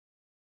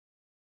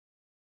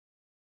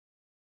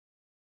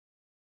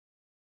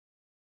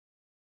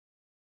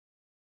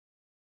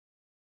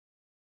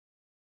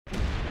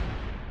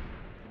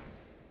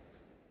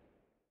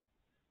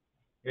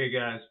Hey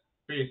guys,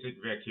 Basic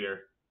Vic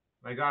here.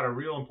 I got a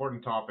real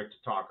important topic to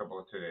talk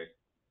about today.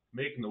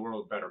 Making the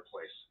world a better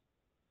place.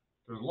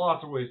 There's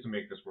lots of ways to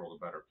make this world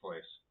a better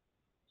place.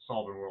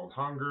 Solving world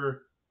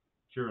hunger,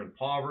 curing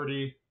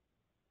poverty,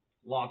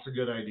 lots of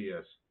good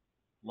ideas.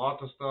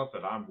 Lots of stuff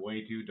that I'm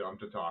way too dumb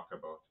to talk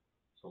about.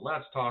 So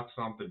let's talk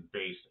something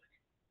basic.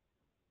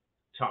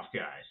 Tough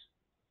guys.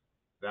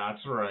 That's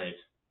right.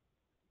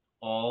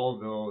 All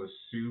those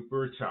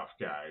super tough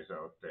guys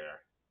out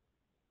there.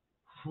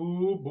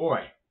 Whoo boy.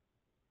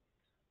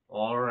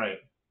 Alright.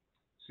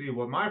 See,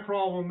 what my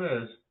problem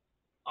is,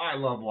 I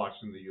love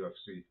watching the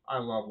UFC. I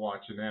love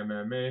watching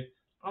MMA.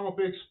 I'm a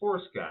big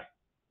sports guy.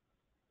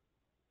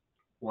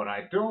 What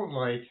I don't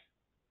like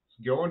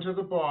is going to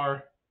the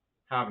bar,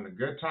 having a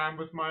good time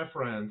with my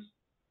friends,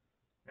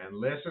 and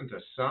listen to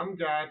some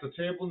guy at the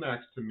table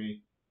next to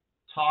me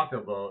talk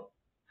about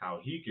how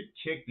he could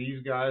kick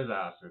these guys'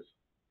 asses.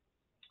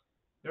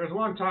 There was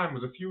one time,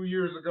 it was a few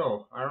years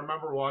ago, I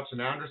remember watching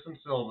Anderson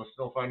Silva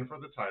still fighting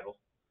for the title,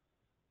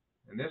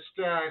 and this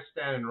guy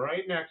standing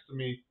right next to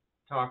me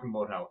talking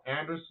about how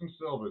Anderson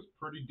Silva is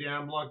pretty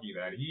damn lucky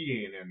that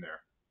he ain't in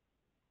there.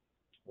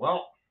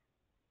 Well,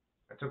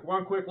 I took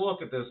one quick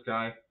look at this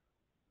guy.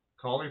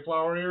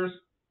 Cauliflower ears?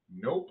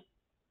 Nope.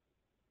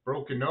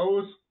 Broken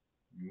nose?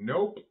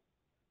 Nope.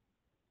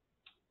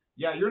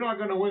 Yeah, you're not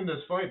going to win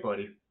this fight,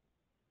 buddy.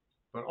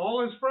 But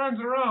all his friends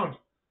around,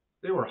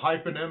 they were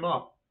hyping him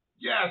up.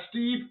 Yeah,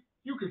 Steve,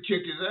 you could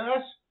kick his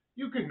ass.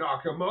 You could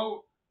knock him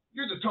out.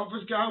 You're the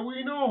toughest guy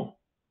we know.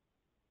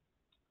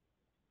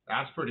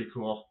 That's pretty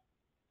cool.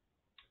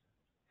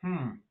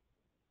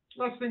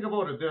 Let's think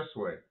about it this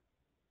way.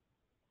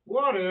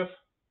 What if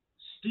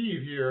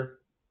Steve here,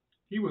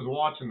 he was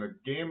watching the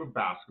game of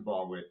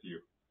basketball with you,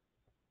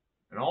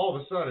 and all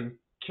of a sudden,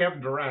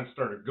 Kevin Durant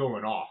started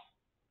going off.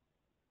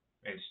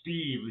 And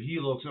Steve, he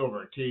looks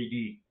over at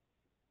KD.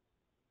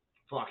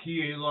 Fuck,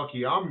 he ain't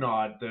lucky I'm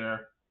not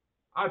there.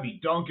 I'd be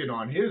dunking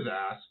on his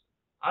ass.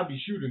 I'd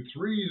be shooting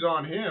threes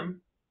on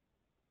him.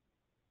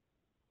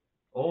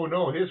 Oh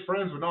no, his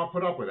friends would not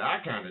put up with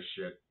that kind of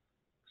shit.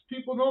 'Cause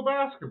people know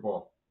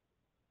basketball.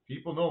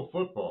 People know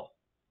football.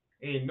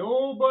 Ain't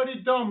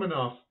nobody dumb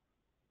enough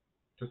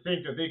to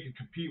think that they could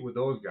compete with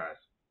those guys.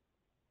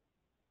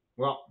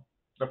 Well,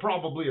 there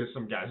probably is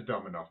some guys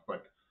dumb enough,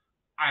 but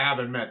I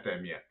haven't met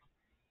them yet.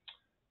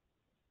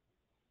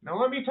 Now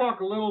let me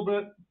talk a little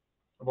bit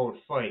about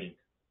fighting.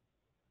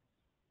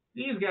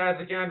 These guys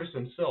like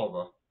Anderson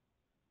Silva,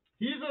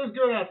 he's as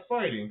good at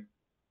fighting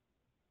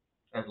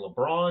as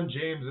LeBron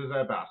James is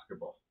at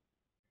basketball.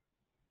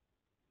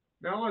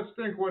 Now let's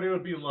think what it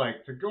would be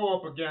like to go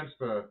up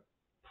against a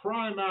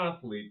prime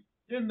athlete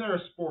in their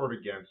sport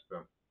against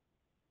them.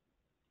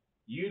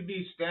 You'd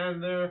be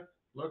standing there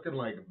looking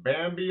like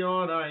Bambi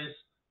on ice,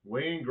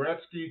 Wayne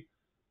Gretzky,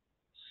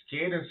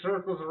 skating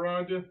circles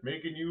around you,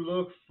 making you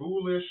look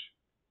foolish.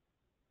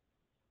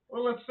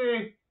 Or let's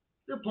say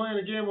you're playing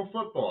a game of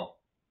football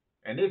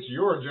and it's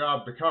your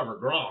job to cover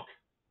Gronk.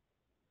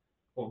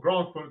 Well,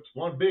 Gronk puts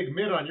one big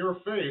mitt on your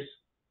face,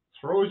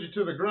 throws you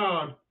to the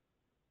ground,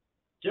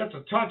 gets a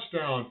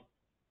touchdown.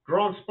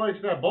 Gronk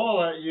spikes that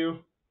ball at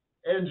you,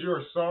 ends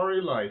your sorry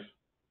life.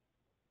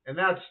 And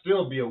that'd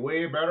still be a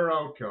way better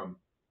outcome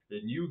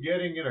than you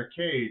getting in a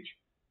cage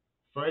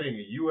fighting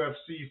a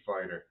UFC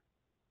fighter.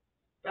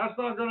 That's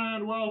not going to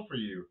end well for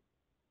you.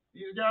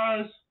 These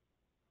guys,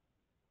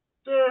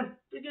 they're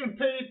getting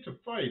paid to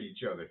fight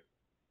each other.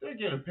 They're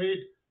getting paid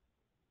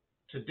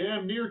to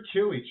damn near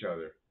kill each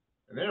other.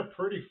 And they're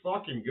pretty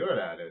fucking good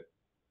at it.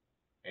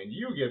 And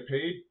you get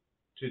paid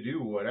to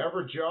do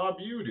whatever job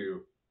you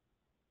do.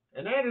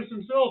 And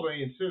Anderson Silva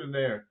ain't sitting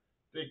there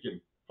thinking,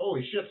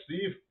 holy shit,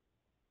 Steve,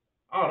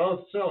 I'd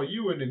outsell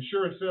you in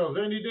insurance sales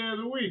any day of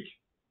the week.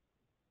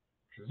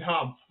 Because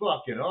I'm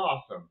fucking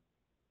awesome.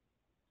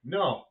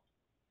 No,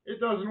 it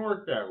doesn't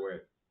work that way.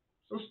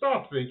 So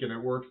stop thinking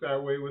it works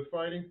that way with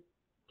fighting.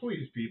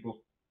 Please,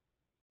 people.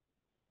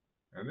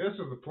 And this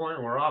is the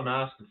point where I'm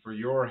asking for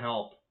your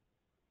help.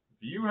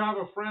 If you have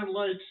a friend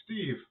like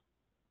Steve,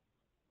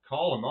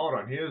 call him out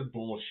on his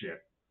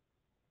bullshit.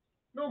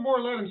 No more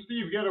letting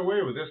Steve get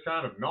away with this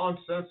kind of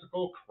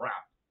nonsensical crap.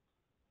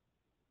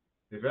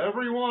 If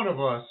every one of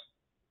us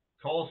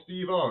calls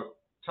Steve out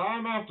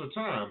time after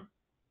time,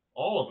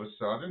 all of a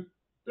sudden,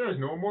 there's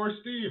no more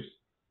Steves.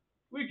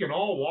 We can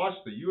all watch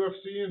the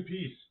UFC in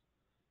peace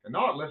and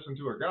not listen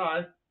to a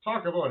guy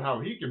talk about how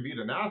he can beat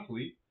an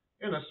athlete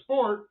in a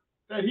sport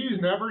that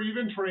he's never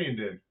even trained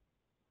in.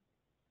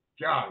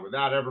 God, would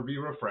that ever be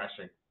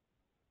refreshing?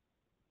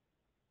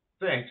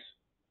 Thanks.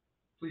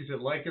 Please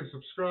hit like and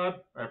subscribe.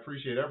 I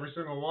appreciate every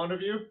single one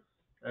of you.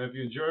 And if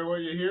you enjoy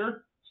what you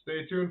hear,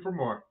 stay tuned for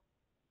more.